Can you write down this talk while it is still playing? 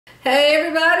Hey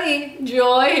everybody,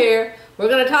 Joy here. We're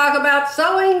going to talk about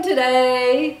sewing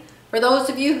today. For those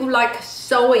of you who like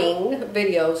sewing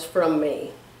videos from me.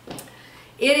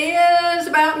 It is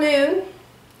about noon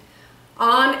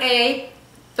on a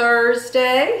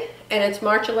Thursday and it's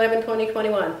March 11,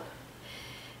 2021.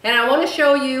 And I want to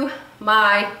show you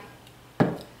my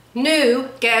new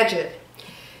gadget.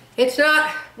 It's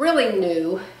not really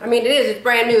new. I mean, it is, it's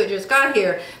brand new, it just got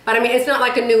here. But I mean, it's not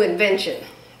like a new invention.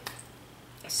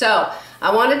 So,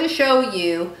 I wanted to show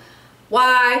you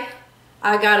why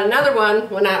I got another one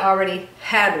when I already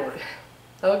had one.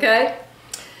 Okay?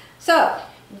 So,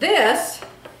 this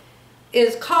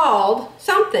is called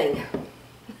something.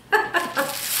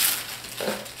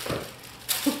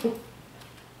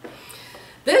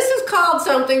 This is called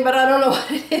something, but I don't know what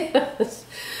it is.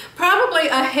 Probably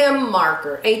a hem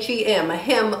marker, H-E-M, a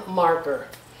hem marker.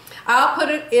 I'll put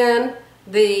it in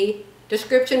the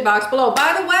description box below.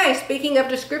 By the way, speaking of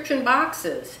description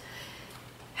boxes,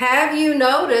 have you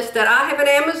noticed that I have an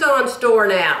Amazon store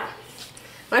now?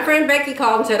 My friend Becky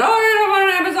called and said, "Oh, I don't want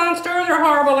an Amazon store, they're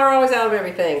horrible, they're always out of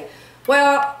everything."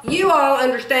 Well, you all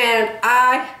understand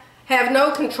I have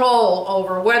no control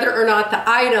over whether or not the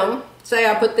item,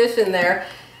 say I put this in there,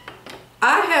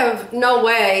 I have no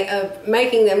way of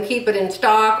making them keep it in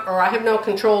stock, or I have no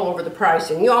control over the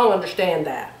pricing. You all understand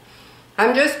that.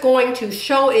 I'm just going to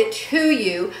show it to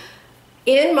you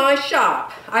in my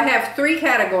shop. I have three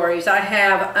categories. I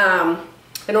have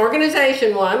an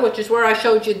organization one, which is where I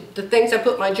showed you the things I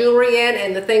put my jewelry in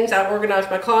and the things I organize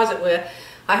my closet with.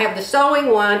 I have the sewing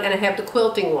one and I have the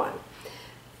quilting one.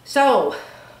 So,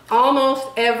 almost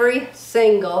every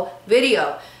single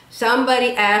video,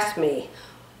 somebody asks me,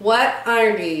 what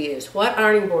iron do you use? What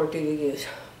ironing board do you use?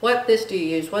 What this do you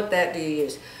use? What that do you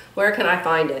use? Where can I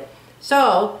find it?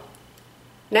 So,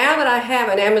 now that I have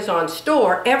an Amazon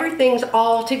store, everything's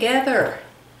all together.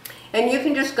 And you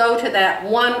can just go to that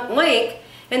one link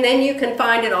and then you can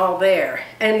find it all there.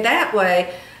 And that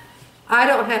way, I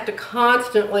don't have to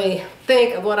constantly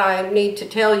think of what I need to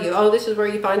tell you. Oh, this is where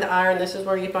you find the iron, this is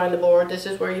where you find the board, this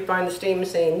is where you find the steam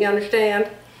machine. You understand?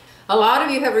 A lot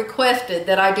of you have requested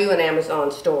that I do an Amazon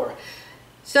store.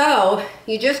 So,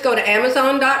 you just go to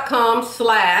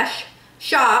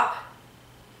amazon.com/shop,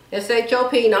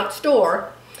 S-H-O-P, not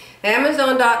store,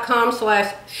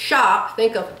 amazon.com/shop,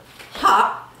 think of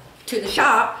hop to the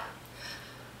shop,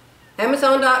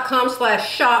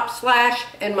 amazon.com/shop/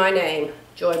 and my name,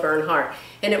 Joy Bernhardt,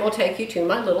 and it will take you to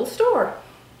my little store.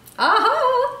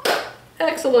 Aha!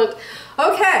 Excellent.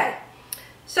 Okay,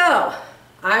 so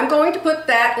I'm going to put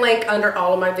that link under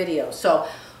all of my videos. So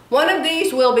one of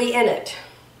these will be in it.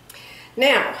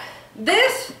 Now,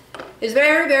 this is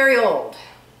very, very old.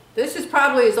 This is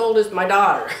probably as old as my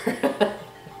daughter.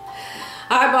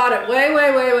 I bought it way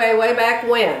back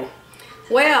when.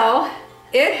 Well,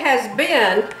 it has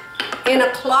been in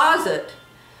a closet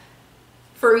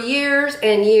for years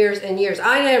and years and years.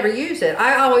 I never use it.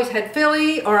 I always had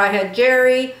Philly or I had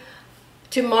Jerry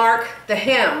to mark the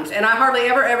hems, and I hardly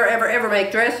ever make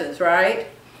dresses, right?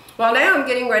 Well, now I'm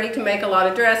getting ready to make a lot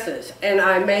of dresses, and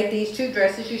I made these two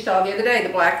dresses you saw the other day, the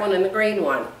black one and the green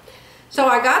one. So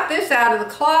I got this out of the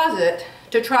closet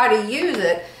to try to use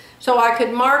it so I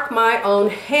could mark my own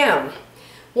hem.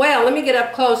 Well, let me get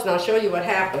up close and I'll show you what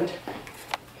happened.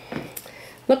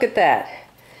 Look at that.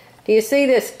 Do you see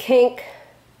this kink?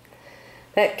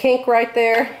 That kink right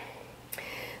there?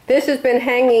 This has been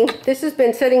hanging, this has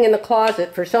been sitting in the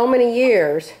closet for so many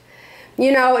years.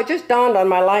 You know, it just dawned on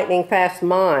my lightning fast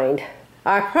mind.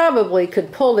 I probably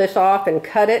could pull this off and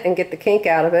cut it and get the kink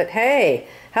out of it. Hey,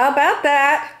 how about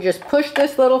that? You just push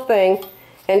this little thing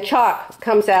and chalk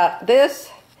comes out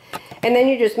this, and then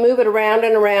you just move it around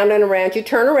and around and around. You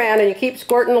turn around and you keep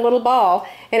squirting a little ball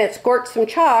and it squirts some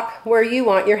chalk where you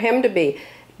want your hem to be.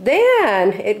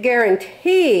 Then it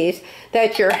guarantees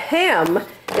that your hem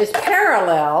is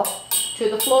parallel to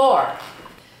the floor.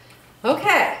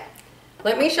 Okay,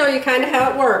 let me show you kind of how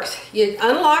it works. You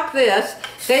unlock this,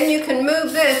 then you can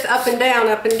move this up and down,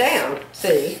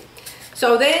 see?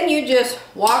 So then you just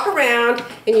walk around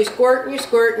and you squirt and you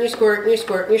squirt and you squirt and you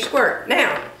squirt and you squirt.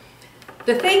 Now,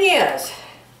 the thing is,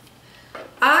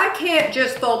 I can't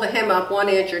just fold the hem up 1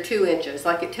 inch or 2 inches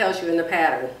like it tells you in the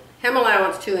pattern. Hem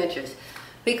allowance 2 inches.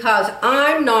 Because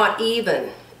I'm not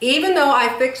even. Even though I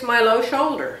fix my low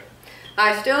shoulder,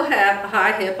 I still have a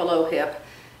high hip, a low hip,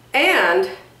 and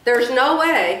there's no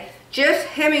way just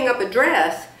hemming up a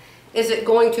dress is it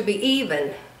going to be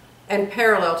even and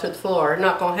parallel to the floor.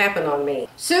 Not going to happen on me.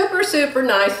 Super, super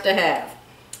nice to have.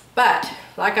 But,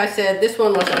 like I said, this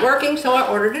one wasn't working, so I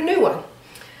ordered a new one.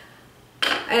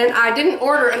 And I didn't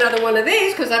order another one of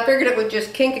these because I figured it would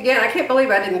just kink again. I can't believe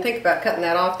I didn't think about cutting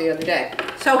that off the other day.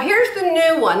 So here's the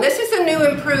new one. This is a new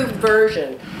improved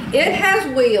version. It has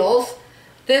wheels.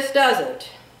 This doesn't.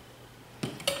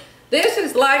 This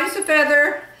is light as a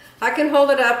feather. I can hold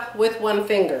it up with one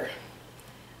finger.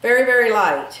 Very, very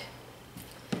light.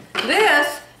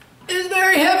 This is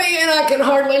very heavy and I can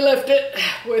hardly lift it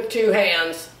with two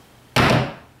hands.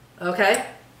 Okay?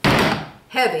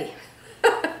 Heavy.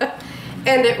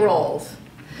 And it rolls.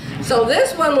 So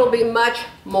this one will be much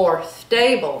more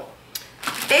stable.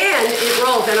 And it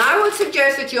rolls. And I would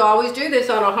suggest that you always do this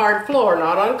on a hard floor,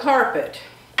 not on carpet.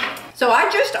 So I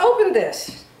just opened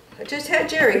this. I just had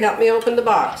Jerry help me open the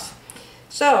box.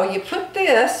 So you put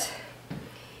this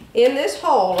in this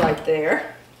hole right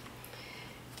there.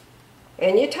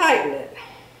 And you tighten it.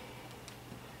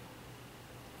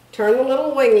 Turn the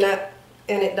little wing nut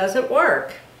and it doesn't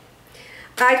work.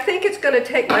 I think it's going to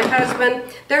take my husband.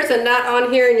 There's a nut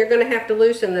on here and you're going to have to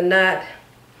loosen the nut.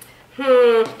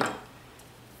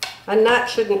 A nut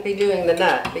shouldn't be doing the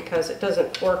nut because it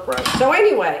doesn't work right. So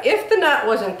anyway, if the nut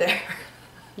wasn't there,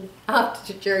 I'll have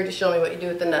to Jerry to show me what you do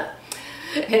with the nut.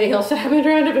 And he'll say, I've been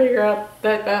trying to figure out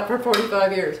that for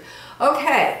 45 years.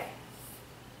 Okay,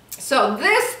 so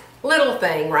this little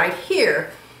thing right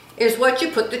here is what you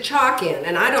put the chalk in.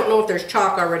 And I don't know if there's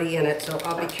chalk already in it, so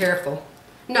I'll be careful.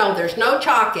 No, there's no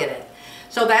chalk in it.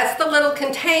 So that's the little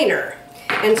container.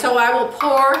 And so I will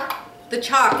pour the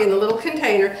chalk in the little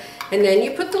container, and then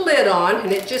you put the lid on,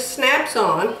 and it just snaps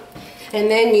on.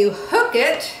 And then you hook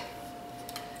it.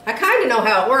 I kind of know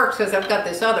how it works because I've got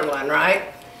this other one,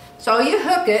 right? So you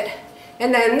hook it,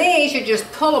 and then these you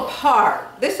just pull apart.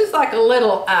 This is like a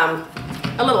little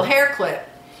hair clip.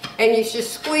 And you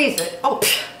just squeeze it. Oh,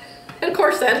 and of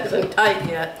course that isn't tight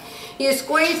yet. You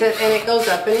squeeze it and it goes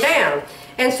up and down.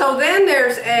 And so then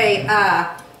there's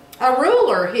a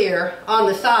ruler here on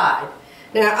the side.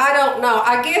 Now I don't know.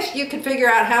 I guess you could figure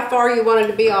out how far you wanted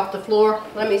to be off the floor.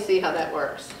 Let me see how that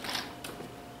works.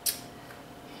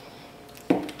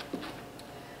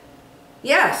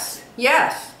 Yes,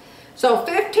 yes. So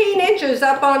 15 inches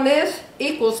up on this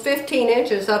equals 15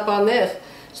 inches up on this.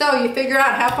 So you figure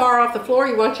out how far off the floor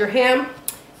you want your hem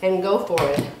and go for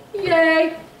it.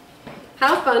 Yay!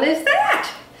 How fun is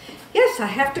that? Yes, I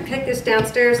have to take this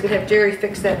downstairs and have Jerry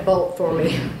fix that bolt for me.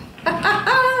 Isn't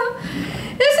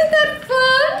that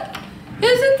fun?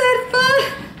 Isn't that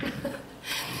fun?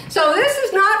 So this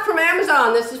is not from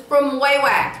Amazon. This is from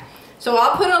WAWAK. So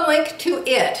I'll put a link to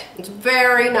it. It's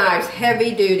very nice,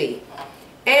 heavy duty.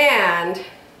 And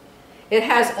it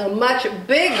has a much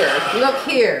bigger, look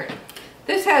here.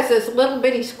 This has this little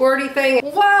bitty squirty thing.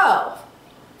 Whoa!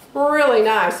 Really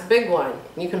nice, big one.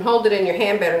 You can hold it in your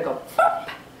hand better and go boop,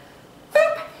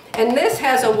 boop. And this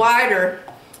has a wider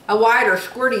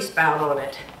squirty spout on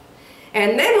it.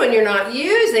 And then when you're not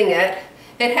using it,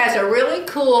 it has a really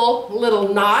cool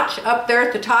little notch up there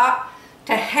at the top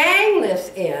to hang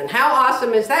this in. How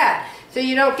awesome is that? So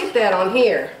you don't get that on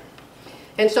here.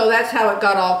 And so that's how it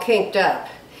got all kinked up.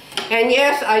 And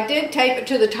yes, I did tape it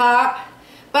to the top,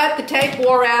 but the tape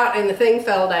wore out and the thing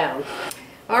fell down.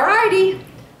 Alrighty,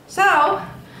 so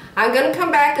I'm going to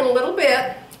come back in a little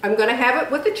bit. I'm going to have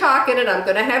it with the chalk in it. I'm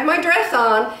going to have my dress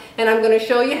on, and I'm going to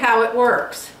show you how it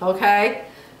works, okay?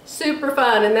 Super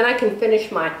fun, and then I can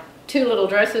finish my 2 little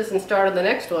dresses and start on the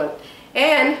next one.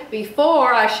 And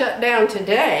before I shut down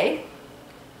today,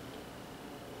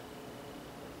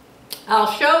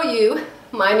 I'll show you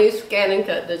my new scan and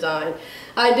cut design.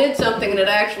 I did something and it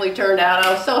actually turned out.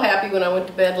 I was so happy when I went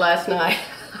to bed last night.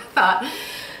 I thought,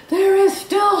 there is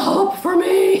still hope for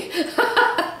me.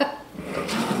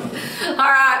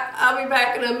 Alright, I'll be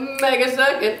back in a mega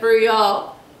second for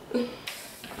y'all.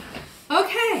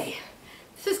 Okay,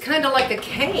 this is kind of like a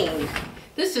cane.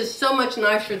 This is so much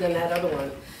nicer than that other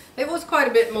one. It was quite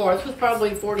a bit more. This was probably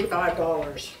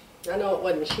 $45. I know it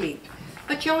wasn't cheap.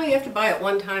 But you only have to buy it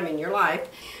one time in your life.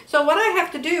 So what I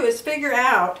have to do is figure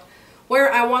out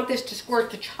where I want this to squirt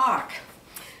the chalk.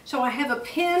 So I have a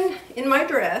pin in my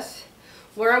dress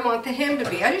where I want the hem to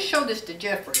be. I just showed this to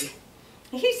Jeffrey.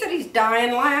 And he said he's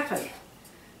dying laughing.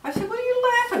 I said, what are you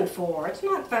laughing for? It's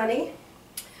not funny.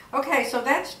 Okay, so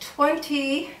that's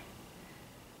 20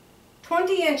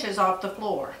 inches off the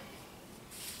floor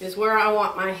is where I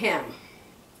want my hem.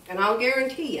 And I'll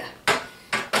guarantee you,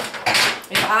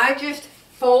 if I just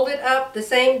fold it up the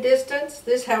same distance,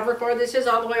 this however far this is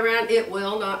all the way around, it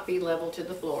will not be level to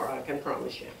the floor, I can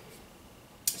promise you.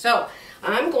 So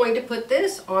I'm going to put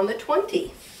this on the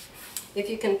 20. If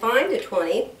you can find a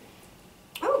 20,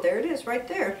 oh, there it is right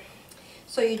there.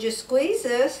 So you just squeeze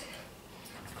this,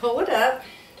 pull it up,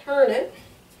 turn it.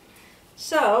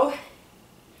 So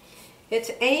It's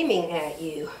aiming at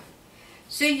you.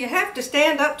 See, you have to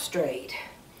stand up straight.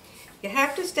 You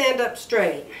have to stand up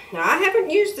straight. Now, I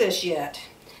haven't used this yet.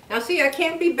 Now, see, I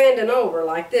can't be bending over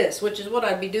like this, which is what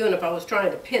I'd be doing if I was trying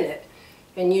to pin it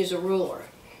and use a ruler.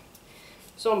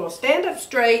 So I'm going to stand up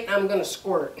straight. I'm going to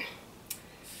squirt.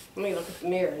 Let me look at the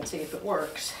mirror and see if it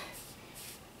works.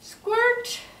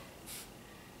 Squirt.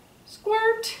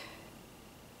 Squirt.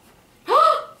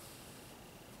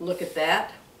 Look at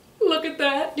that. Look at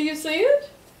that. Do you see it?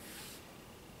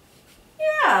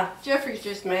 Yeah, Jeffrey's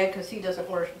just mad because he doesn't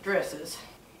wear dresses.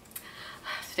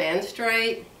 Stand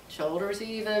straight, shoulders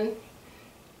even.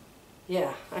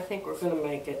 Yeah, I think we're going to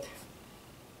make it.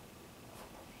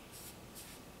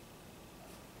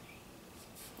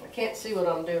 I can't see what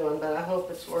I'm doing, but I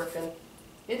hope it's working.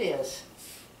 It is.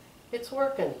 It's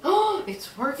working. Oh,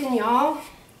 it's working, y'all.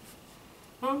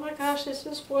 Oh my gosh, this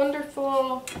is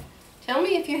wonderful. Tell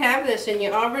me if you have this and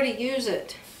you already use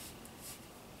it.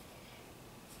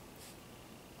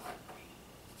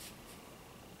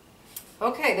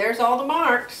 Okay, there's all the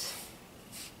marks.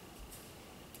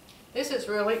 This is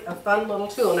really a fun little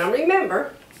tool. Now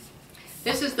remember,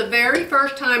 this is the very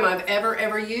first time I've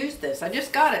ever used this. I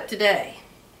just got it today.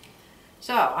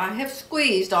 So I have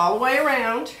squeezed all the way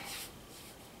around.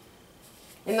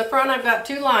 In the front I've got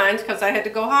 2 lines because I had to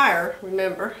go higher,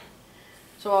 remember.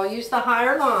 So I'll use the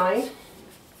higher line.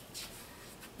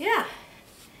 Yeah.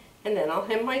 And then I'll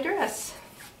hem my dress.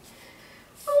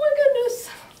 Oh my goodness.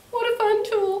 What a fun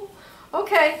tool.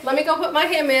 Okay, let me go put my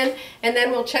hem in and then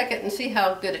we'll check it and see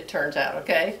how good it turns out,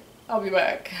 okay? I'll be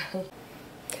back. I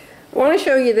want to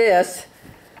show you this.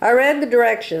 I read the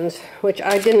directions, which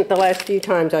I didn't the last few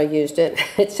times I used it.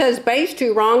 It says base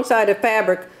to wrong side of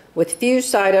fabric with fused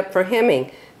side up for hemming.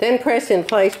 Then press in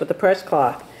place with the press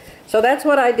cloth. So that's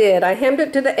what I did. I hemmed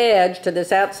it to the edge, to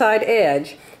this outside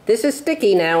edge. This is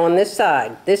sticky now on this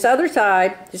side. This other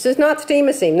side, this is not steam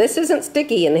seam. This isn't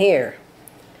sticky in here.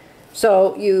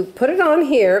 So you put it on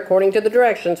here according to the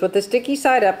directions with the sticky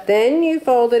side up, then you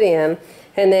fold it in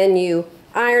and then you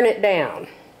iron it down,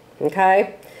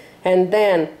 okay? And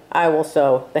then I will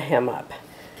sew the hem up.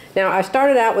 Now I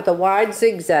started out with a wide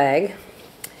zigzag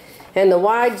and the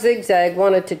wide zigzag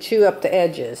wanted to chew up the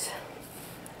edges.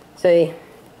 See?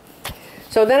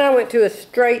 So then I went to a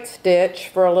straight stitch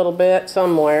for a little bit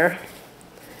somewhere.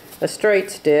 A straight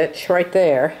stitch right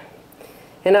there.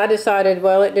 And I decided,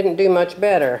 well, it didn't do much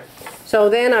better. So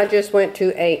then I just went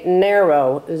to a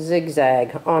narrow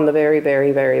zigzag on the very,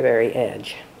 very, very, very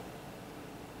edge.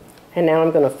 And now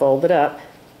I'm going to fold it up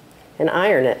and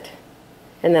iron it.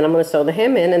 And then I'm going to sew the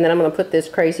hem in, and then I'm going to put this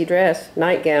crazy dress,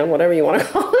 nightgown, whatever you want to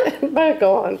call it, back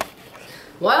on.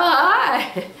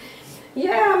 Well,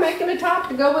 yeah, I'm making a top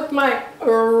to go with my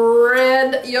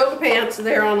red yoga pants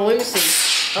there on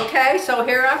Lucy. Okay, so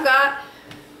here I've got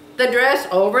the dress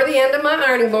over the end of my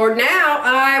ironing board. Now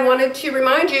I wanted to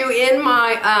remind you, in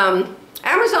my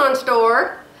Amazon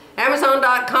store,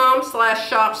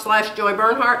 amazon.com/shop/Joy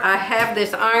Bernhardt, I have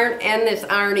this iron and this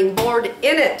ironing board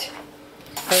in it,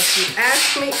 because you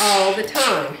ask me all the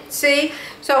time. See,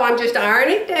 so I'm just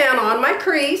ironing it down on my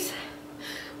crease.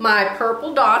 My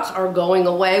purple dots are going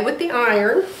away with the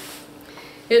iron.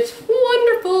 It's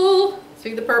wonderful.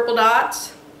 See the purple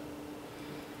dots?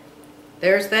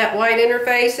 There's that white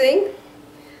interfacing.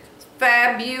 It's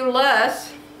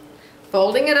fabulous.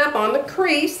 Folding it up on the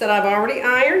crease that I've already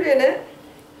ironed in it.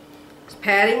 Just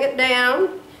patting it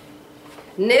down.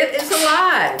 Knit is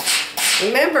alive.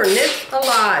 Remember, knit's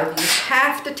alive. You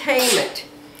have to tame it.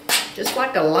 Just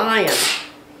like a lion.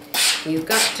 You've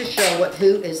got to show it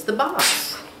who is the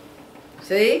boss.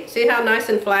 See? See how nice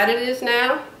and flat it is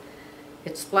now?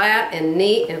 It's flat and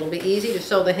neat, and it'll be easy to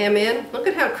sew the hem in. Look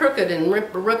at how crooked and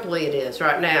ripply it is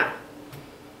right now.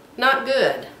 Not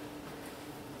good.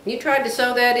 You tried to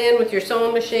sew that in with your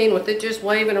sewing machine with it just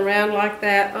waving around like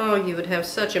that. Oh, you would have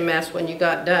such a mess when you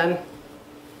got done.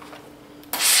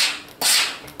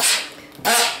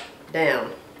 Up,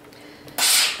 down.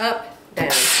 Up,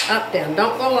 down. Up, down.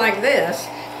 Don't go like this,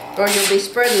 or you'll be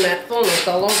spreading that fullness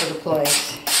all over the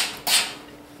place.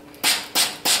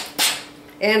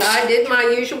 And I did my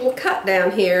usual cut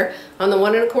down here on the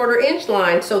 1 1/4 inch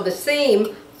line, so the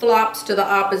seam flops to the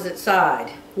opposite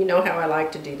side. You know how I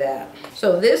like to do that.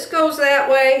 So this goes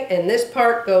that way, and this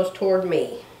part goes toward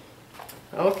me.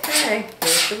 Okay,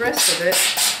 here's the rest of it.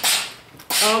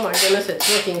 Oh my goodness, it's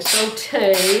looking so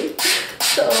tame.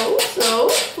 So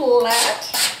flat.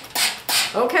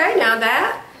 Okay, now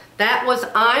that was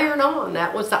iron on.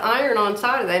 That was the iron on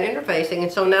side of that interfacing,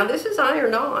 and so now this is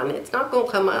ironed on. It's not going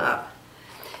to come up.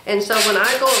 And so when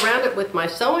I go around it with my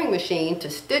sewing machine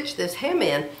to stitch this hem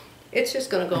in, It's just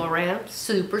going to go around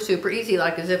super, super easy,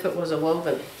 like as if it was a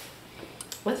woven.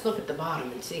 Let's look at the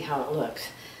bottom and see how it looks.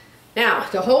 Now,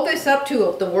 to hold this up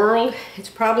to the world, it's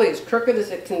probably as crooked as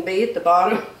it can be at the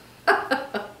bottom.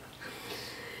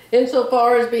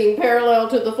 Insofar as being parallel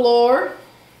to the floor.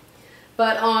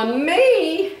 But on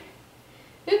me,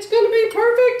 it's going to be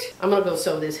perfect. I'm going to go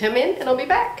sew this hem in and I'll be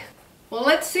back. Well,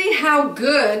 let's see how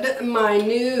good my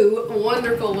new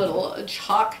wonderful little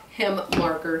chalk hem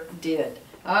marker did.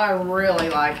 I really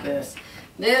like this.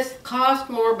 This cost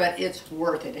more, but it's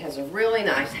worth it. It has a really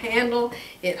nice handle.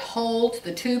 It holds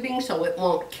the tubing so it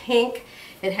won't kink.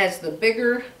 It has the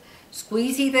bigger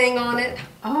squeezy thing on it.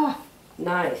 Oh,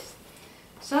 nice.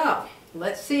 So,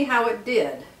 let's see how it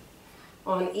did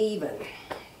on even.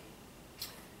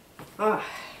 Let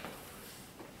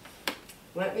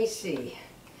me see.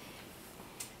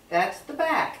 That's the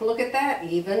back. Look at that.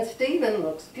 Even Steven.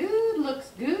 Looks good.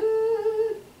 Looks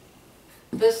good.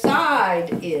 The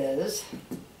side is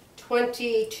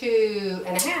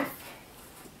 22.5.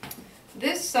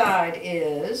 This side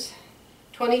is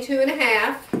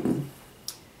 22.5.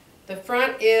 The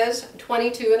front is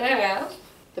 22.5.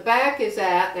 The back is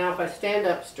at, now if I stand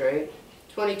up straight,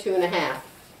 22.5.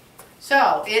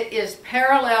 So it is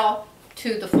parallel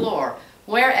to the floor,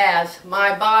 whereas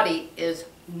my body is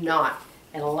not.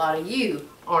 And a lot of you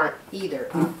aren't either,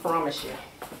 I promise you.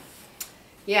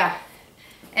 Yeah,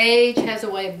 age has a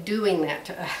way of doing that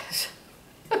to us.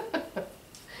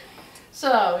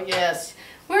 So, yes,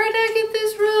 where did I get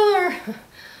this ruler?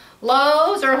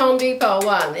 Lowe's or Home Depot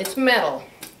one. It's metal.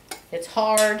 It's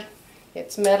hard,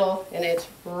 it's metal, and it's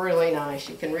really nice.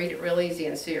 You can read it real easy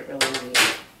and see it real easy.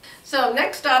 So,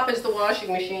 next stop is the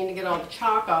washing machine to get all the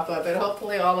chalk off of it.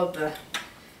 Hopefully all of the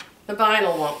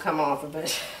vinyl won't come off of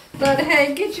it. But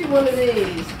hey, get you one of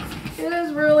these. It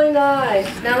is really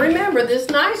nice. Now remember, this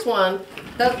nice one,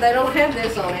 they don't have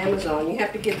this on Amazon. You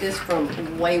have to get this from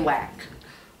WAWAK.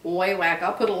 WAWAK,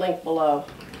 I'll put a link below.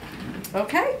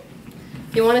 Okay?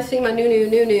 You want to see my new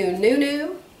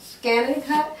scan and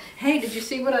cut? Hey, did you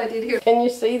see what I did here? Can you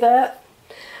see that?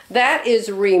 That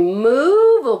is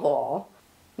removable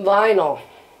vinyl.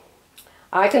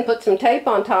 I can put some tape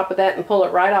on top of that and pull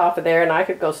it right off of there, and I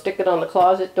could go stick it on the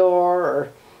closet door or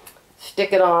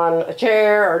stick it on a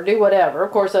chair or do whatever.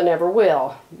 Of course, I never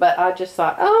will. But I just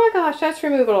thought, oh my gosh, that's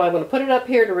removable. I'm going to put it up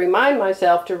here to remind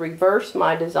myself to reverse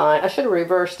my design. I should have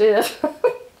reversed it.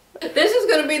 This is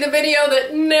going to be the video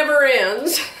that never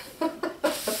ends.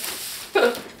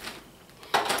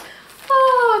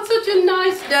 Oh, it's such a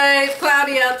nice day. It's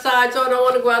cloudy outside, so I don't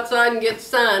want to go outside and get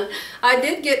sun. I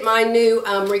did get my new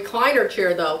recliner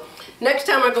chair, though. Next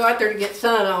time I go out there to get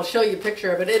sun, I'll show you a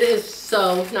picture of it. It is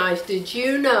so nice. Did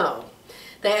you know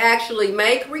they actually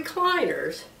make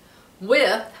recliners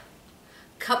with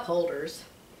cup holders?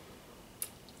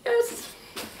 Yes,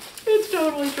 it's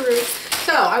totally true.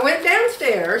 So I went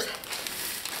downstairs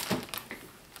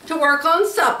to work on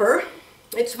supper.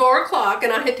 It's 4 o'clock,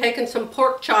 and I had taken some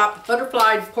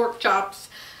butterflied pork chops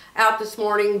out this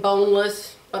morning,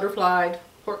 boneless, butterflied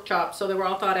pork chops, so they were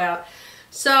all thawed out.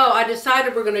 So I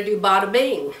decided we're going to do bada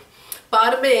bing.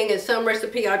 Bada bing is some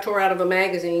recipe I tore out of a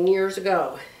magazine years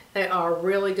ago. They are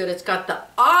really good. It's got the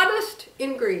oddest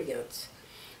ingredients.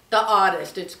 The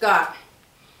oddest. It's got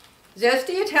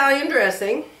zesty Italian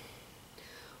dressing,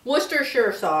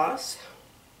 Worcestershire sauce,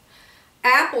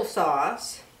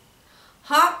 applesauce,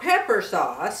 hot pepper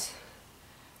sauce,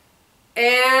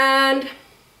 and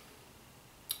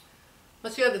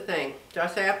what's the other thing? Did I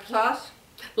say applesauce?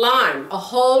 Lime, a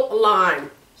whole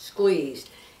lime squeezed.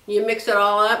 You mix it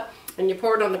all up and you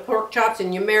pour it on the pork chops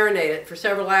and you marinate it for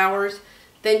several hours.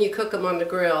 Then you cook them on the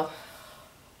grill.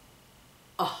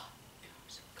 Oh.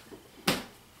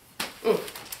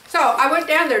 So I went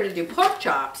down there to do pork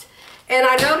chops and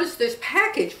I noticed this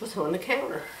package was on the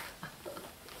counter.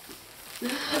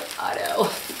 I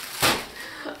know.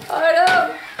 I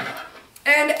know.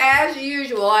 And as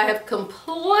usual, I have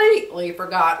completely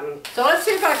forgotten. So let's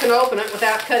see if I can open it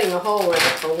without cutting a hole in it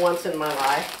for once in my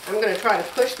life. I'm going to try to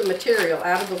push the material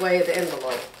out of the way of the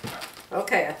envelope.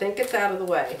 Okay, I think it's out of the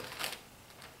way.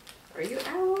 Are you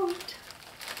out?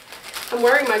 I'm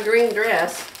wearing my green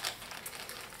dress.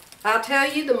 I'll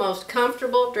tell you, the most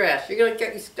comfortable dress. You got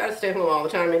to stay home all the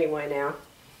time anyway now.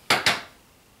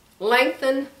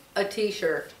 Lengthen a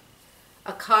t-shirt.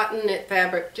 A cotton knit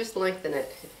fabric, just lengthen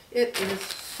it. It is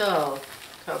so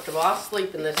comfortable. I'll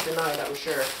sleep in this tonight, I'm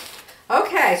sure.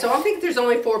 Okay, so I think there's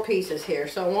only 4 pieces here,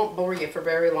 so I won't bore you for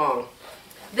very long.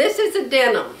 This is a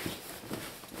denim.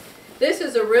 This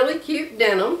is a really cute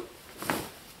denim.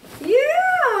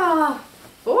 Yeah!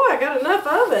 Boy, I got enough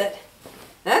of it.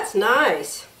 That's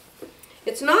nice.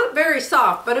 It's not very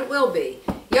soft, but it will be.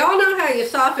 Y'all know how you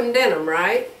soften denim,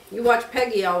 right? You watch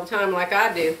Peggy all the time like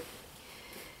I do.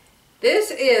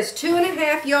 This is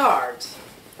 2.5 yards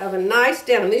of a nice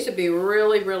denim. These would be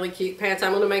really, really cute pants.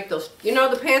 I'm going to make those. You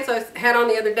know the pants I had on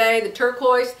the other day, the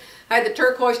turquoise? I had the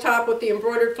turquoise top with the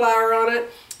embroidered flower on it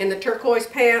and the turquoise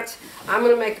pants. I'm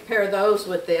going to make a pair of those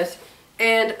with this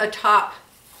and a top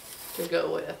to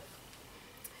go with.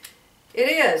 It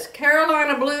is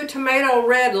Carolina Blue Tomato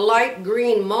Red Light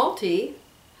Green Multi,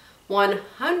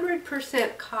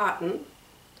 100% cotton,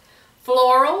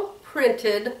 floral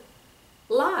printed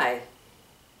lie.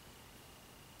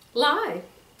 Lie.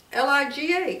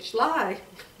 L-I-G-H. Lie.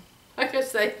 I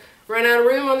guess they ran out of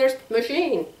room on their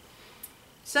machine.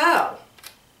 So,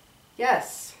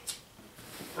 yes,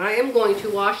 I am going to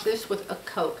wash this with a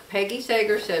Coke. Peggy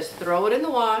Sager says throw it in the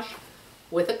wash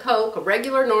with a Coke, a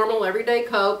regular, normal, everyday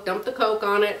Coke. Dump the Coke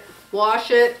on it,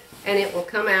 wash it, and it will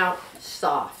come out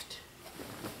soft.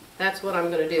 That's what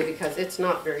I'm going to do because it's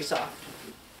not very soft.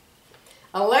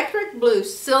 Electric Blue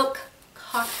Silk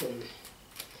Cotton.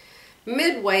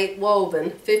 Mid-weight woven,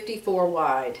 54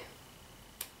 wide.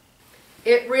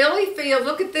 It really feels,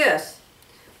 look at this.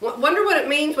 Wonder what it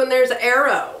means when there's an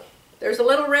arrow. There's a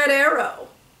little red arrow.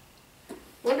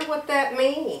 Wonder what that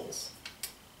means.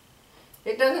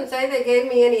 It doesn't say they gave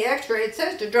me any extra. It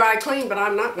says to dry clean, but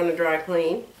I'm not going to dry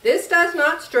clean. This does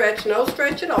not stretch, no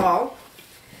stretch at all.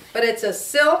 But it's a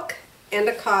silk and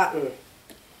a cotton.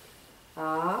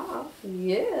 Ah,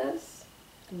 yes.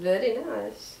 Very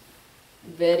nice.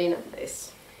 Very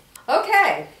nice.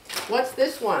 Okay, what's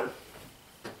this one?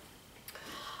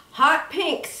 Hot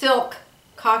pink silk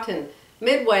cotton,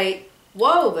 midweight,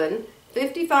 woven,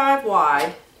 55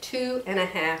 wide,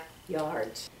 2.5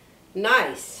 yards.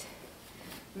 Nice.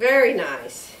 Very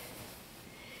nice.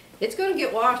 It's going to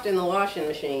get washed in the washing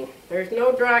machine. There's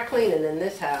no dry cleaning in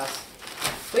this house.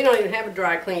 We don't even have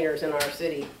dry cleaners in our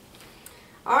city.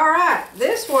 Alright,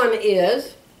 this one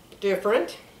is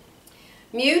different.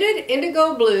 Muted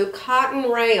indigo blue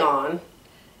cotton rayon,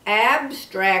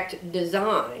 abstract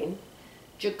design,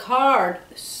 jacquard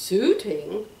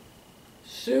suiting,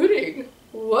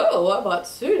 whoa, how about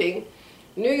suiting,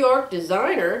 New York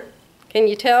designer. Can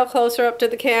you tell closer up to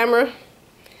the camera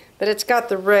that it's got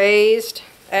the raised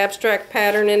abstract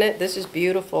pattern in it? This is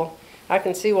beautiful. I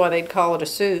can see why they'd call it a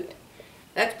suit.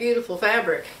 That's beautiful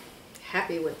fabric.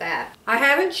 Happy with that. I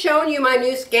haven't shown you my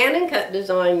new scan and cut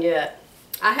design yet.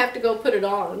 I have to go put it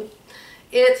on.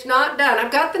 It's not done.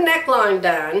 I've got the neckline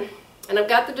done and I've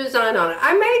got the design on it.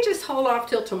 I may just hold off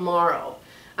till tomorrow.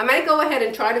 I may go ahead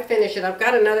and try to finish it. I've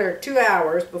got another 2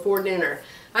 hours before dinner.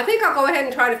 I think I'll go ahead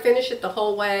and try to finish it the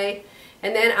whole way,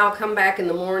 and then I'll come back in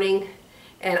the morning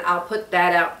and I'll put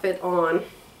that outfit on.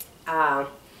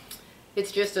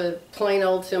 It's just a plain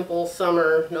old simple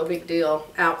summer, no big deal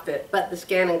outfit, but the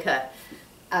scan and cut.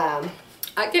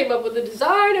 I came up with the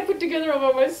design, I put together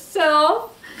all by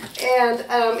myself, and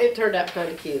it turned out kind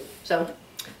of cute. So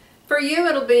for you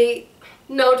it'll be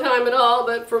no time at all,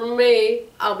 but for me,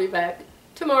 I'll be back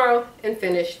tomorrow and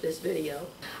finish this video.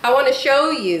 I want to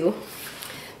show you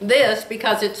this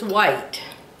because it's white.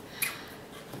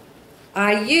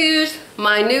 I used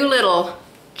my new little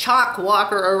chalk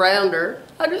walker arounder.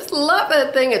 I just love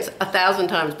that thing. It's 1,000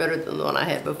 times better than the one I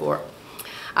had before.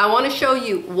 I want to show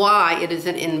you why it is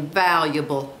an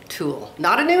invaluable tool.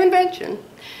 Not a new invention.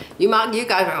 You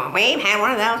guys are going, we ain't had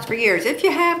one of those for years. If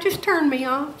you have, just turn me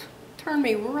off. Turn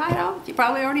me right off. You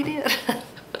probably already did.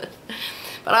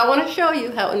 But I want to show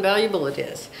you how invaluable it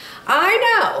is. I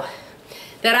know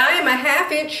that I am a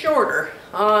 1/2 inch shorter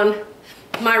on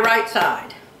my right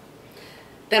side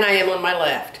than I am on my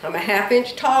left. I'm a 1/2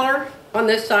 inch taller on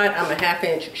this side. I'm a 1/2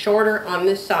 inch shorter on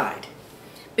this side.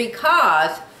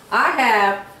 Because I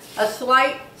have a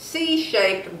slight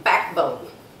C-shaped backbone.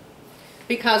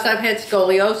 Because I've had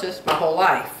scoliosis my whole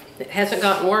life. It hasn't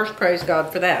gotten worse, praise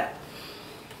God for that.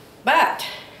 But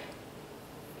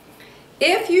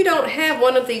if you don't have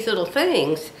one of these little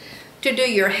things to do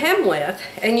your hem with,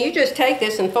 and you just take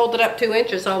this and fold it up 2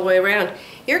 inches all the way around,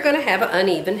 you're going to have an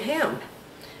uneven hem.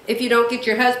 If you don't get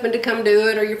your husband to come do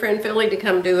it, or your friend Philly to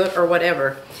come do it, or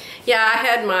whatever. Yeah, I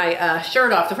had my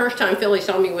shirt off. The first time Philly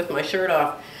saw me with my shirt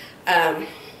off, and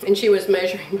she was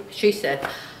measuring, she said,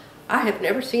 I have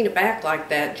never seen a back like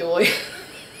that, Joy.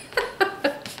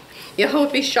 You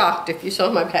would be shocked if you saw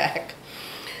my back.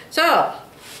 So,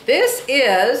 this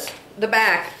is the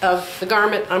back of the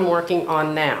garment I'm working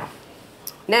on now.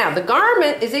 Now, the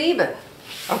garment is even,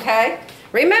 okay?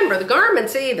 Remember, the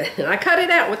garment's even. I cut it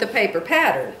out with a paper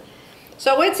pattern.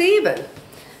 So it's even.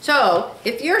 So,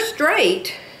 if you're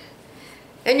straight,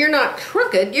 and you're not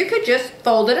crooked, you could just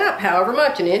fold it up however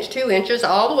much, an inch, 2 inches,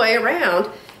 all the way around,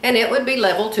 and it would be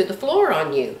level to the floor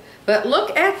on you. But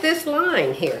look at this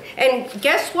line here. And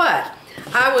guess what?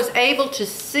 I was able to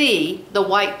see the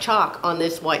white chalk on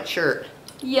this white shirt.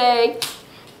 Yay!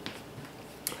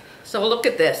 So look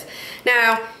at this.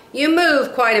 Now, you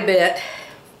move quite a bit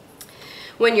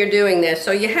when you're doing this,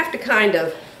 so you have to kind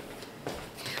of,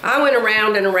 I went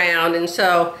around and around,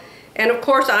 and of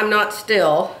course I'm not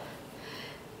still.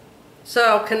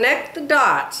 So connect the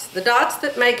dots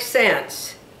that make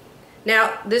sense.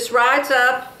 Now, this rides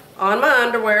up on my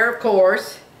underwear, of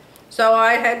course, so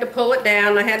I had to pull it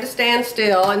down, I had to stand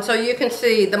still, and so you can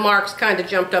see the marks kind of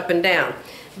jumped up and down.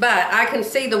 But I can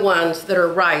see the ones that are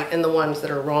right and the ones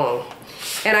that are wrong.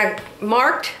 And I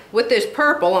marked with this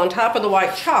purple on top of the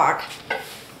white chalk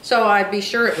so I'd be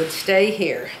sure it would stay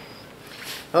here.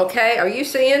 Okay, are you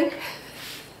seeing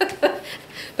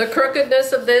the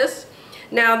crookedness of this?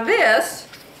 Now this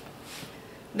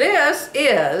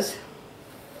is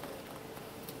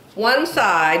one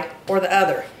side or the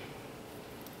other.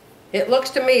 It looks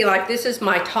to me like this is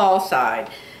my tall side.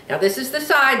 Now this is the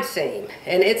side seam,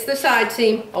 and it's the side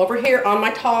seam over here on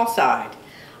my tall side.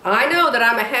 I know that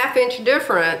I'm a 1/2 inch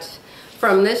difference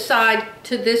from this side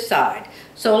to this side.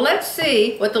 So let's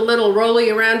see what the little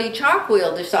rolly-aroundy chalk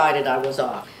wheel decided I was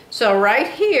off. So right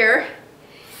here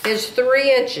is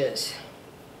 3 inches.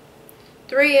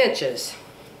 3 inches.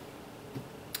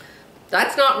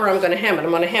 That's not where I'm going to hem it. I'm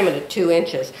going to hem it at 2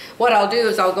 inches. What I'll do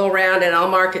is I'll go around and I'll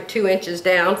mark it 2 inches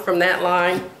down from that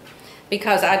line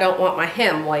because I don't want my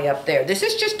hem way up there. This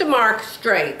is just a mark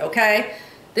straight, okay?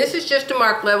 This is just a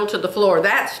mark level to the floor.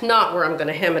 That's not where I'm going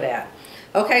to hem it at.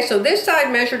 Okay, so this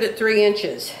side measured at 3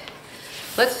 inches.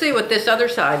 Let's see what this other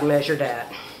side measured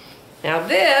at. Now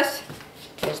this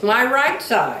is my right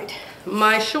side,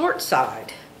 my short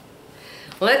side.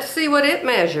 Let's see what it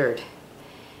measured.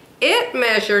 It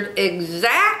measured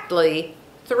exactly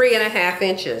 3.5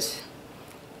 inches.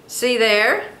 See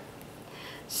there?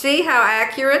 See how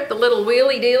accurate the little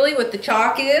wheelie-dealy with the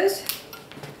chalk is?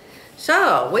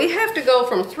 So we have to go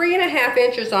from 3.5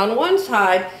 inches on one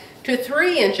side to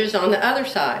 3 inches on the other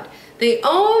side. The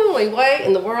only way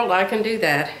in the world I can do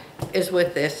that is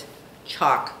with this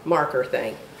chalk marker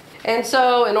thing. And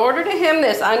so in order to hem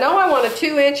this, I know I want a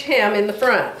 2-inch hem in the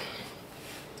front.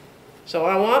 So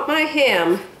I want my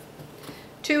hem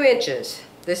 2 inches.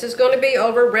 This is going to be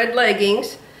over red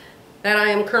leggings that I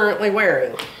am currently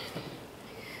wearing.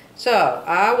 So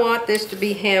I want this to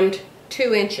be hemmed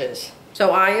 2 inches.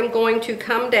 So I am going to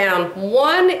come down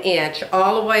 1 inch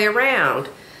all the way around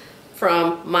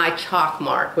from my chalk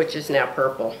mark, which is now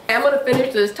purple. I'm going to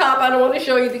finish this top. I don't want to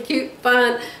show you the cute,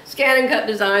 fun scan and cut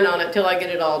design on it till I get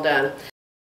it all done.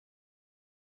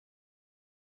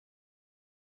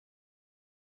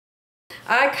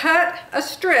 I cut a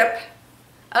strip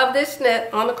of this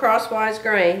knit on the crosswise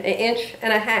grain 1.5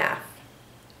 inches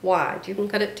wide. You can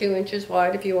cut it 2 inches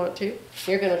wide if you want to.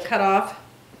 You're going to cut off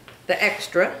the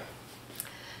extra.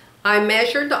 I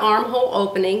measured the armhole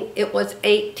opening. It was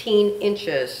 18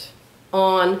 inches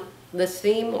on the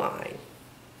seam line.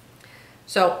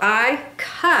 So I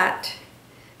cut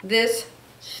this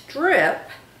strip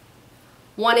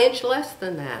 1 inch less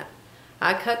than that.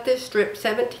 I cut this strip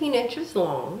 17 inches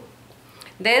long.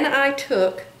 Then I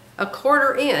took a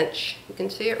 1/4 inch, you can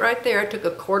see it right there, I took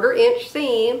a 1/4 inch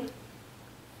seam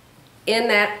in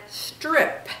that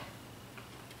strip,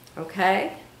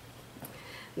 okay?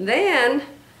 Then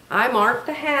I marked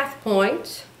the half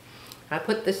points. I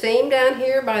put the seam down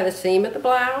here by the seam of the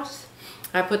blouse.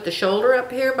 I put the shoulder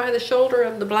up here by the shoulder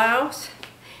of the blouse,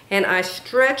 and I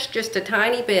stretched just a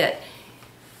tiny bit.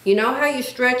 You know how you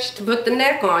stretch to put the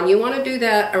neck on? You want to do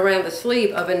that around the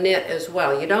sleeve of a knit as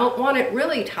well. You don't want it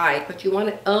really tight, but you want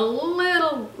it a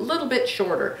little bit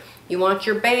shorter. You want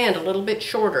your band a little bit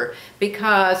shorter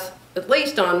because, at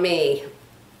least on me,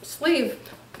 sleeve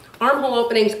armhole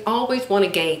openings always want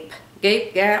to gape.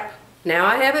 Gape, gap. Now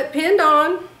I have it pinned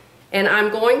on, and I'm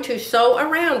going to sew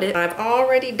around it. I've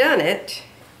already done it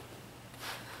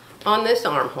on this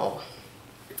armhole.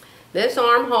 This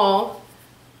armhole,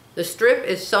 the strip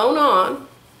is sewn on,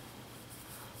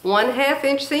 1/2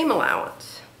 inch seam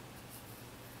allowance.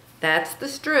 That's the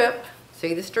strip.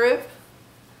 See the strip?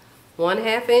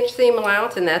 1/2 inch seam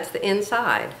allowance, and that's the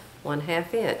inside,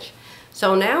 1/2 inch.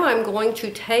 So now I'm going to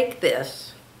take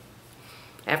this,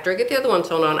 after I get the other one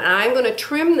sewn on, I'm going to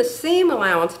trim the seam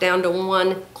allowance down to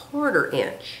 1/4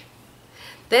 inch.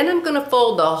 Then I'm going to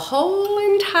fold the whole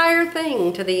entire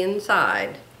thing to the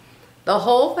inside, the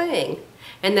whole thing,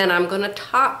 and then I'm going to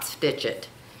top stitch it,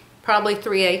 probably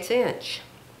 3/8 inch.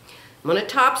 I'm going to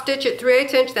top stitch at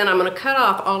 3/8 inch, then I'm going to cut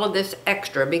off all of this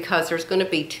extra because there's going to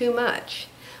be too much.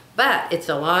 But it's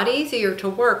a lot easier to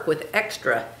work with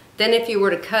extra than if you were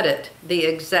to cut it the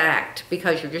exact,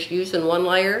 because you're just using one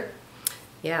layer.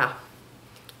 Yeah.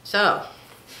 So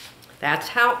that's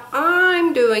how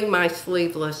I'm doing my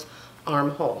sleeveless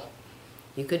armhole.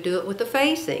 You could do it with the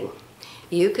facing.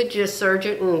 You could just serge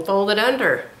it and fold it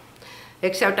under.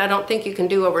 Except I don't think you can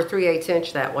do over 3/8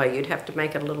 inch that way. You'd have to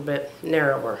make it a little bit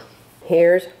narrower.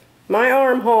 Here's my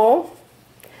armhole.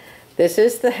 This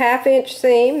is the 1/2 inch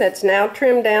seam that's now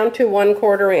trimmed down to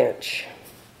 1/4 inch.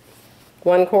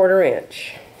 1/4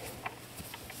 inch.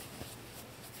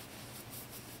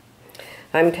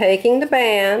 I'm taking the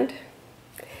band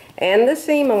and the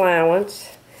seam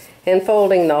allowance and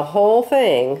folding the whole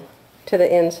thing to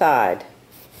the inside.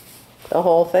 The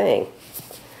whole thing.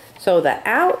 So the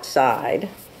outside,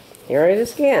 here it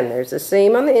is again, there's a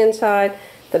seam on the inside,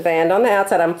 the band on the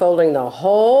outside. I'm folding the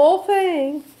whole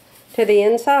thing to the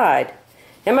inside.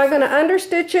 Am I going to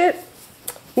understitch it?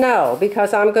 No,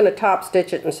 because I'm going to top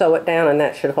stitch it and sew it down, and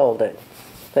that should hold it.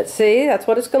 But see, that's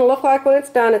what it's going to look like when it's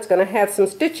done. It's going to have some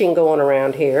stitching going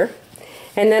around here.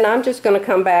 And then I'm just going to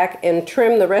come back and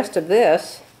trim the rest of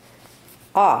this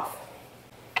off.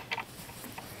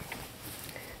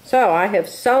 So I have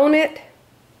sewn it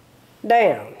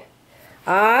down.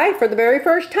 I, for the very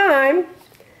first time,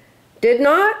 did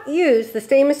not use the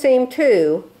Steam a Seam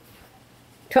 2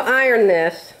 to iron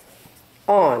this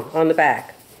on the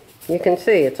back. You can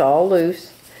see it's all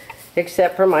loose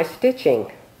except for my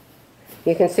stitching.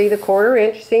 You can see the 1/4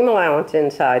 inch seam allowance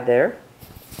inside there.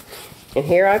 And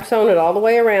here I've sewn it all the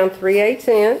way around 3/8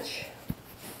 inch.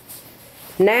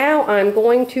 Now I'm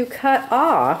going to cut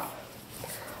off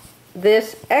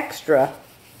this extra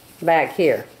back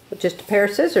here with just a pair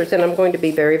of scissors, and I'm going to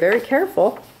be very, very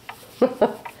careful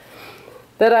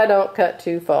that I don't cut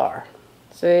too far.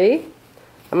 See?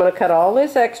 I'm going to cut all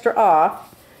this extra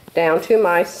off down to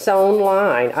my sewn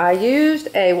line. I used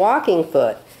a walking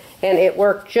foot and it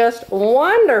worked just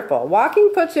wonderful.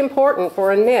 Walking foot's important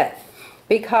for a knit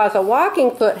because a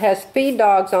walking foot has feed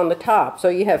dogs on the top. So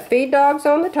you have feed dogs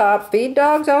on the top, feed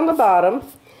dogs on the bottom,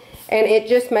 and it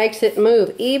just makes it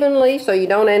move evenly so you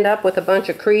don't end up with a bunch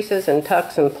of creases and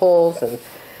tucks and pulls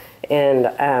and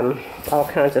all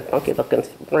kinds of funky looking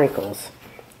wrinkles.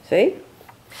 See?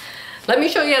 Let me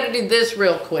show you how to do this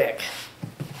real quick.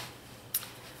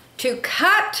 To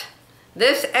cut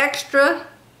this extra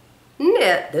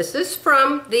knit, this is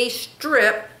from the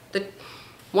strip, the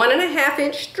 1.5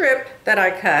 inch strip that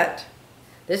I cut.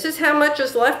 This is how much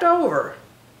is left over.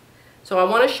 So I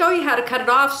want to show you how to cut it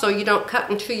off so you don't cut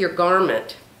into your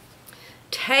garment.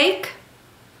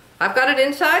 I've got it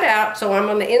inside out, so I'm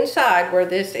on the inside where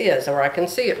this is, or I can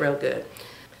see it real good.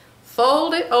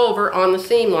 Fold it over on the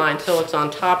seam line so it's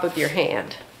on top of your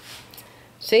hand.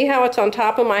 See how it's on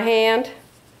top of my hand?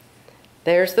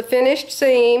 There's the finished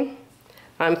seam.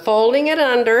 I'm folding it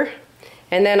under,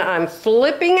 and then I'm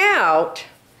flipping out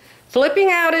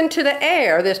into the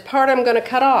air, this part I'm going to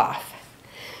cut off.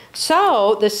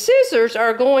 So the scissors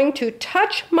are going to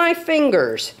touch my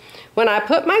fingers. When I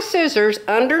put my scissors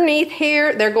underneath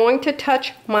here, they're going to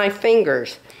touch my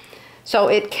fingers. So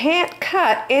it can't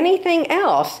cut anything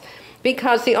else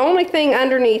because the only thing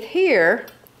underneath here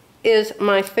is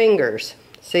my fingers.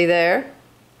 See there?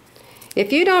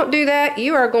 If you don't do that,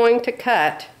 you are going to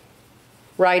cut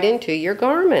right into your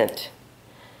garment.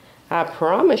 I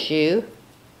promise you,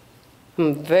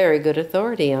 I'm very good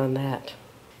authority on that.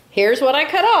 Here's what I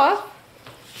cut off.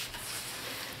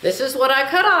 This is what I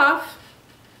cut off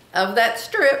of that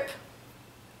strip.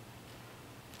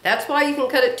 That's why you can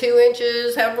cut it 2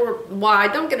 inches, however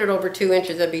wide. Don't get it over 2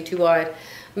 inches, that'd be too wide.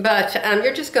 But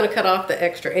you're just going to cut off the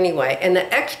extra anyway. And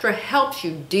the extra helps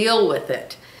you deal with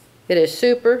it. It is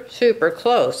super, super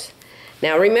close.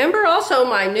 Now remember also,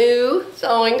 my new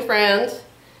sewing friends,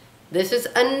 this is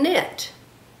a knit.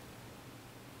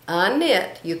 A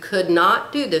knit. You could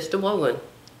not do this to woven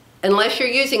unless you're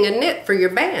using a knit for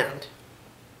your band,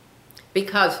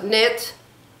 because knits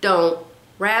don't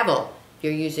ravel. If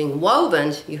you're using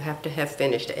wovens, you have to have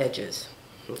finished edges.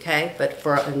 Okay, but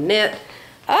for a knit,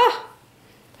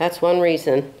 that's one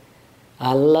reason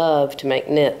I love to make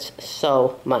knits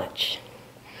so much.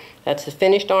 That's the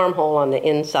finished armhole on the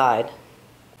inside.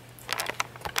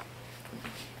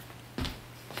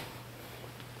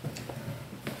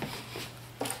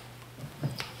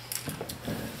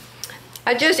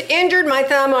 I just injured my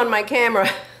thumb on my camera.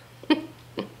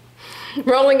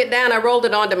 Rolling it down, I rolled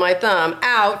it onto my thumb.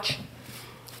 Ouch.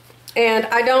 And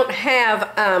I don't have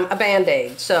a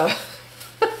Band-Aid, so.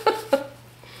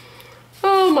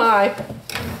 Oh my.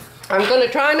 I'm going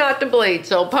to try not to bleed,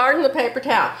 so pardon the paper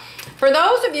towel. For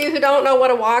those of you who don't know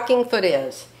what a walking foot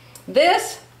is,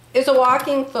 this is a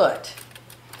walking foot.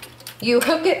 You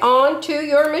hook it onto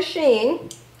your machine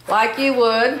like you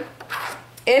would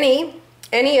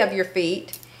any of your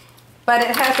feet, but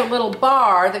it has a little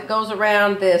bar that goes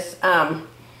around this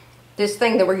this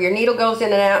thing that where your needle goes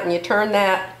in and out, and you turn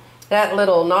that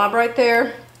little knob right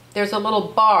there. There's a little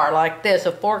bar like this,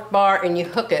 a fork bar, and you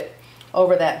hook it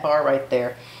over that bar right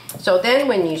there. So then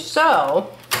when you sew,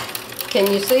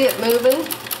 can you see it moving?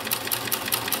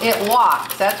 It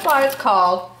walks. That's why it's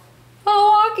called a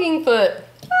walking foot.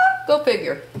 Go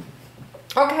figure.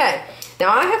 Okay, now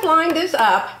I have lined this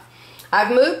up.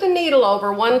 I've moved the needle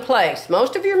over one place.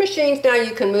 Most of your machines now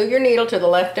you can move your needle to the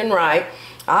left and right.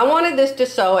 I wanted this to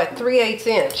sew at 3/8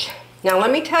 inch. Now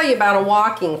let me tell you about a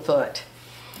walking foot.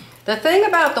 The thing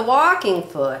about the walking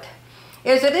foot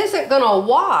is it isn't going to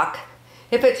walk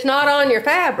if it's not on your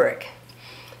fabric.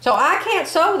 So I can't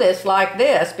sew this like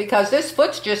this because this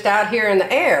foot's just out here in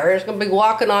the air. It's going to be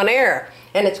walking on air,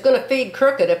 and it's going to feed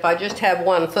crooked if I just have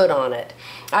one foot on it.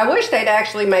 I wish they'd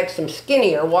actually make some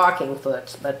skinnier walking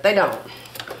foots, but they don't.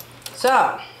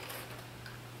 So,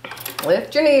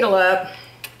 lift your needle up,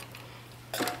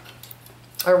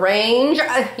 arrange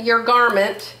your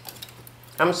garment.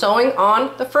 I'm sewing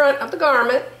on the front of the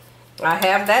garment. I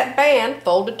have that band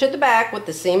folded to the back with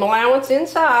the seam allowance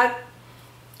inside.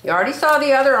 You already saw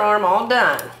the other arm all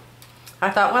done. I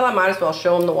thought, well, I might as well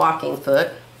show them the walking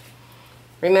foot.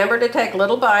 Remember to take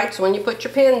little bites when you put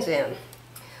your pins in.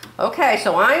 Okay,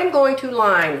 so I am going to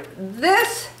line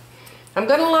this. I'm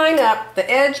going to line up the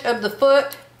edge of the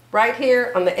foot right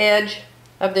here on the edge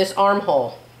of this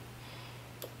armhole.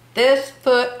 This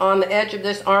foot on the edge of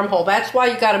this armhole. That's why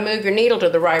you got to move your needle to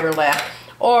the right or left.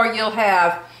 Or you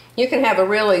can have a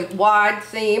really wide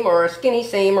seam or a skinny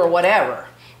seam or whatever.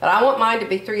 But I want mine to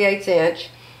be 3/8 inch.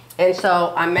 And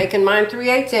so I'm making mine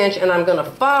 3/8 inch, and I'm going to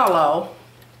follow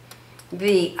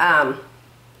the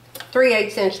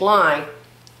 3/8 inch line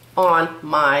on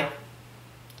my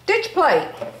stitch plate.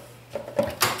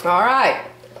 All right,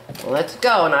 let's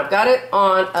go. And I've got it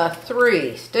on a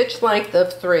 3, stitch length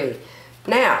of 3.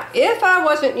 Now, if I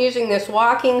wasn't using this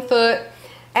walking foot,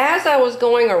 as I was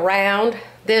going around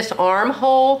this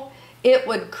armhole, it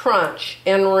would crunch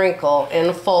and wrinkle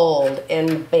and fold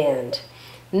and bend.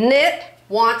 Knit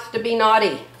wants to be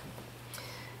naughty.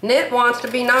 Knit wants to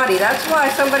be naughty. That's why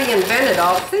somebody invented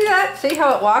all. See that? See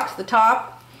how it walks the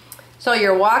top? So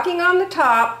you're walking on the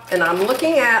top, and I'm not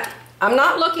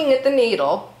looking at the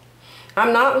needle.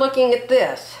 I'm not looking at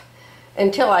this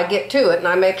until I get to it, and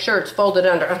I make sure it's folded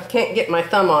under. I can't get my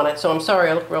thumb on it, so I'm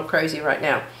sorry I look real crazy right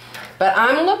now. But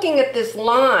I'm looking at this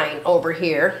line over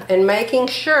here and making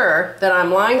sure that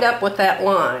I'm lined up with that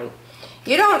line.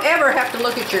 You don't ever have to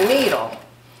look at your needle.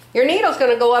 Your needle's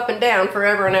going to go up and down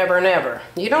forever and ever and ever.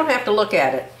 You don't have to look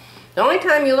at it. The only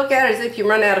time you look at it is if you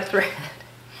run out of thread.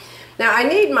 Now I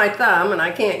need my thumb, and I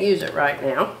can't use it right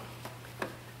now.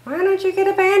 Why don't you get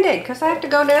a Band-Aid? Because I have to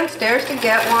go downstairs to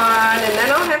get one, and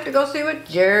then I'll have to go see what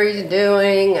Jerry's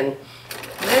doing, and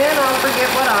then I'll forget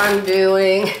what I'm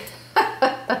doing.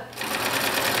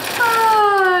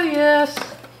 Ah, yes.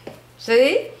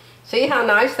 See? See how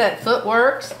nice that foot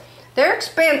works? They're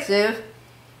expensive.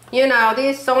 You know,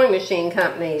 these sewing machine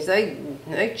companies, they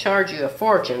charge you a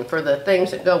fortune for the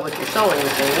things that go with your sewing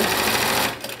machine.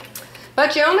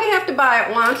 But you only have to buy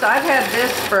it once. I've had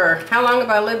this for, how long have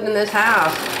I lived in this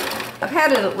house? I've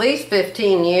had it at least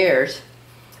 15 years.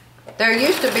 There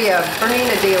used to be a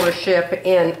Bernhardt dealership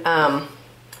in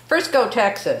Frisco,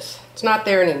 Texas. It's not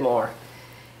there anymore.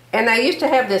 And they used to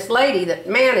have this lady that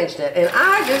managed it, and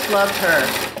I just loved her.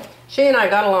 She and I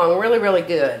got along really, really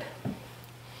good.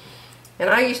 And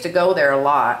I used to go there a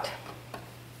lot.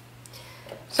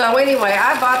 So anyway,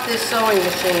 I bought this sewing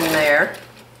machine there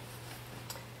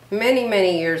many,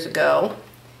 many years ago.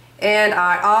 And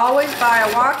I always buy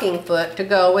a walking foot to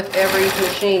go with every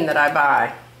machine that I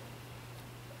buy.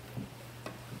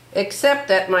 Except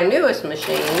that my newest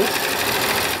machines,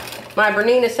 my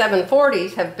Bernhardt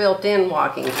 740s, have built-in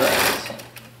walking foots.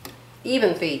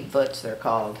 Even feed foots, they're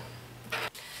called.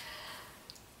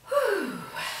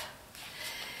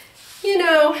 You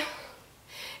know,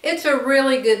 it's a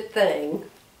really good thing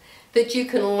that you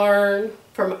can learn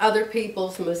from other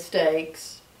people's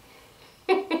mistakes.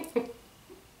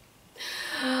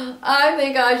 I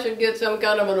think I should get some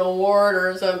kind of an award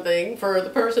or something for the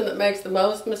person that makes the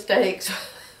most mistakes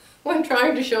when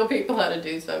trying to show people how to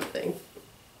do something.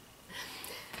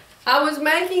 I was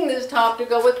making this top to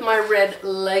go with my red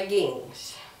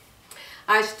leggings.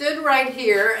 I stood right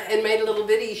here and made a little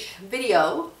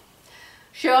video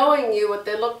showing you what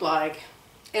they looked like.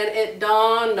 and it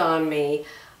dawned on me,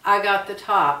 I got the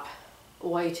top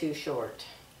way too short.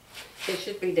 It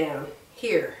should be down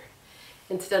here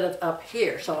instead of up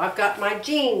here. So I've got my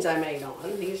jeans I made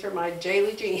on. These are my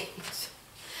Jaylee jeans.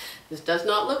 This does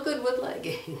not look good with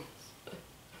leggings.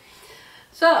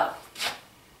 So,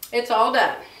 it's all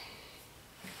done.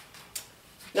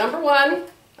 Number one,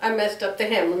 I messed up the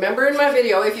hem. Remember in my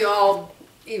video, if you all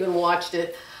even watched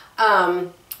it,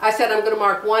 I said I'm going to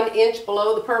mark 1 inch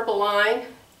below the purple line.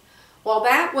 Well,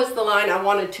 that was the line I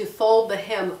wanted to fold the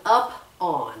hem up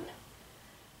on.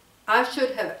 I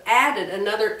should have added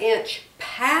another inch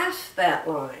past that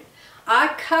line.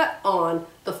 I cut on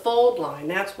the fold line.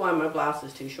 That's why my blouse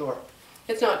is too short.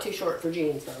 It's not too short for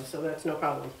jeans though, so that's no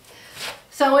problem.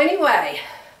 So anyway,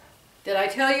 did I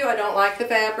tell you I don't like the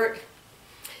fabric?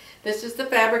 This is the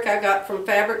fabric I got from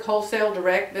Fabric Wholesale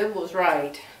Direct. Bill was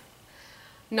right.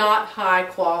 Not high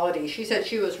quality. She said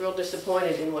she was real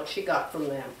disappointed in what she got from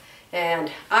them.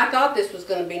 And I thought this was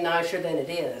going to be nicer than it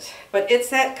is. But it's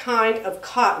that kind of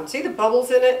cotton. See the bubbles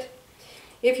in it?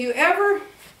 If you ever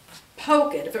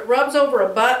poke it, if it rubs over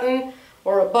a button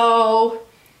or a bow,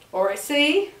 or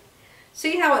see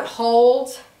how it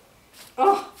holds?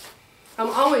 Oh, I'm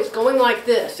always going like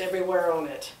this everywhere on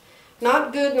it.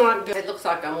 Not good, not good. It looks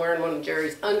like I'm wearing one of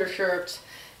Jerry's undershirts,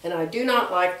 and I do not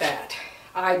like that.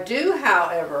 I do,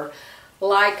 however,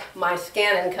 like my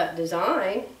scan and cut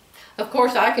design. Of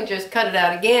course, I can just cut it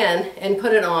out again and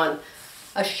put it on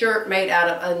a shirt made out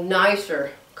of a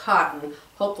nicer cotton.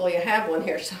 Hopefully I have one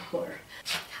here somewhere.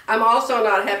 I'm also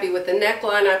not happy with the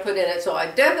neckline I put in it, so I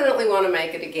definitely want to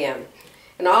make it again.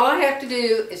 And all I have to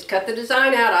do is cut the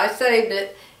design out. I saved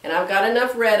it, and I've got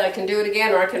enough red I can do it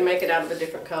again, or I can make it out of a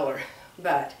different color.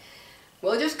 But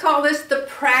we'll just call this the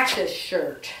practice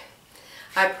shirt.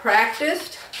 I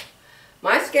practiced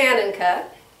my scan and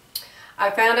cut. I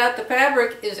found out the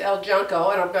fabric is El Junco,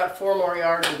 and I've got 4 more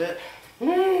yards of it.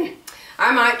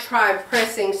 I might try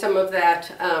pressing some of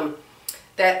that,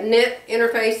 that knit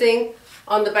interfacing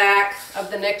on the back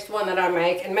of the next one that I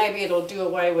make, and maybe it'll do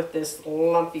away with this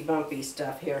lumpy bumpy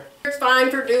stuff here. It's fine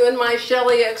for doing my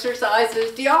Shelly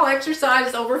exercises. Do y'all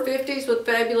exercise over 50s with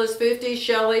Fabulous 50s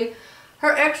Shelly?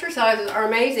 Her exercises are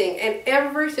amazing, and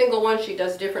every single one she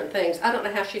does different things. I don't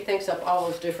know how she thinks up all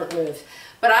those different moves.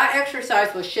 But I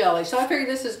exercise with Shelly, so I figured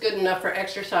this is good enough for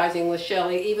exercising with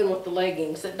Shelly, even with the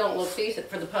leggings that don't look decent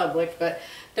for the public, but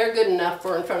they're good enough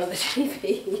for in front of the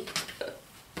TV.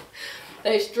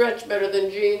 They stretch better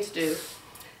than jeans do.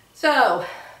 So,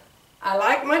 I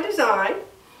like my design.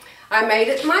 I made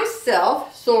it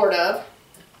myself, sort of.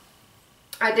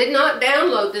 I did not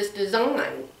download this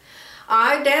design.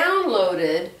 I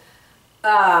downloaded,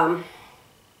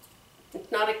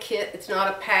 it's not a kit, it's not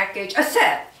a package, a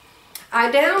set.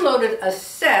 I downloaded a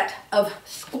set of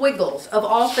squiggles, of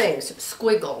all things,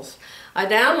 squiggles. I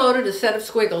downloaded a set of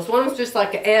squiggles. One was just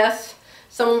like an S,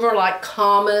 some of them are like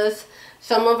commas,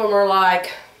 some of them are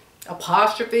like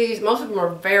apostrophes, most of them are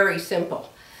very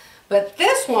simple. But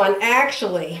this one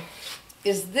actually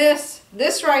is this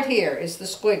right here is the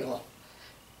squiggle,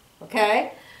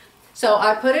 okay? So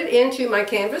I put it into my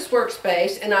Canvas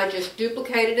workspace, and I just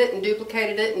duplicated it and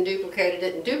duplicated it and duplicated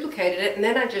it and duplicated it, and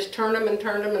then I just turned them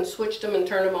and switched them and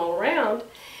turned them all around.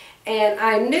 And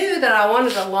I knew that I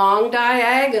wanted a long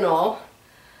diagonal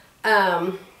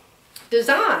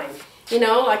design. You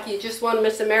know, like you just won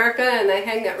Miss America and they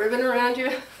hang that ribbon around you.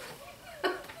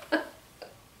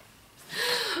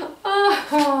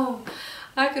 Oh,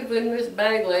 I could win Miss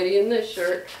Bag Lady in this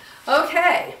shirt.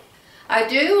 Okay. I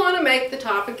do want to make the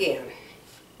top again.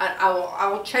 I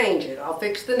will change it. I'll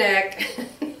fix the neck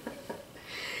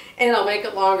and I'll make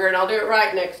it longer, and I'll do it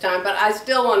right next time. But I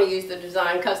still want to use the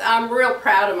design because I'm real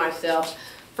proud of myself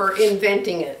for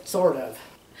inventing it, sort of.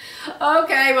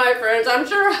 Okay, my friends, I'm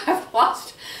sure I've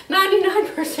lost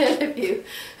 99% of you.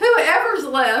 Whoever's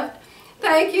left,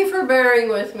 thank you for bearing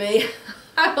with me.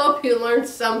 I hope you learned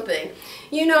something.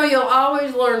 You know, you'll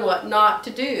always learn what not to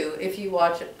do if you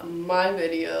watch my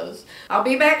videos. I'll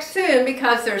be back soon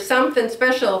because there's something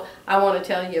special I want to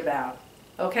tell you about.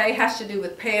 Okay, has to do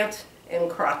with pants and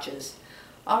crotches.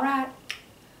 All right,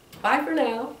 bye for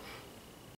now.